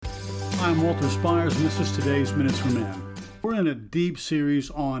I'm Walter Spires, and this is today's Minutes for Men. We're in a deep series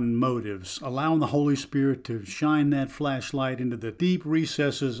on motives, allowing the Holy Spirit to shine that flashlight into the deep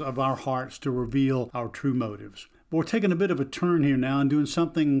recesses of our hearts to reveal our true motives. But we're taking a bit of a turn here now and doing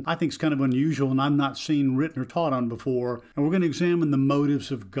something I think is kind of unusual and I've not seen written or taught on before, and we're going to examine the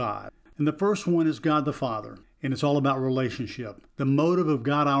motives of God. And the first one is God the Father. And it's all about relationship. The motive of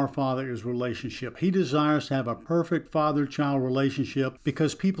God our Father is relationship. He desires to have a perfect father-child relationship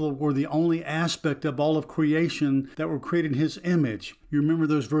because people were the only aspect of all of creation that were created in His image. You remember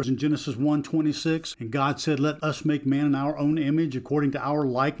those verses in Genesis 1:26? And God said, "Let us make man in our own image according to our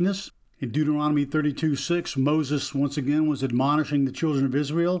likeness." In Deuteronomy 32:6, Moses once again was admonishing the children of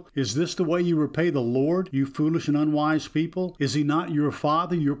Israel. "Is this the way you repay the Lord, you foolish and unwise people? Is He not your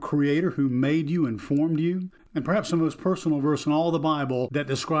Father, your Creator, who made you and formed you?" And perhaps the most personal verse in all the Bible that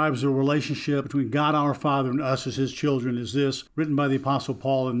describes the relationship between God our Father and us as His children is this, written by the Apostle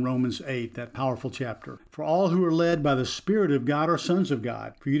Paul in Romans 8, that powerful chapter. "For all who are led by the Spirit of God are sons of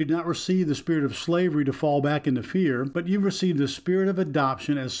God. For you did not receive the spirit of slavery to fall back into fear, but you received the spirit of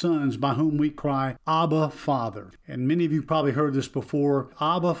adoption as sons, by whom we cry, Abba, Father." And many of you probably heard this before.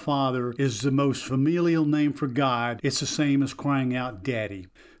 Abba, Father is the most familial name for God. It's the same as crying out, Daddy.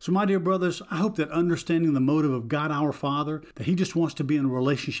 So my dear brothers, I hope that understanding the motive of God our Father, that He just wants to be in a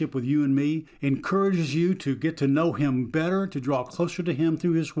relationship with you and me, encourages you to get to know Him better, to draw closer to Him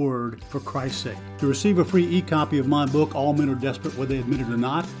through His Word for Christ's sake. To receive a free e-copy of my book, All Men Are Desperate Whether They Admit It or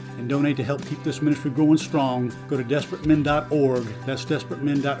Not, and donate to help keep this ministry growing strong, go to DesperateMen.org. That's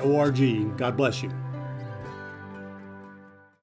DesperateMen.org. God bless you.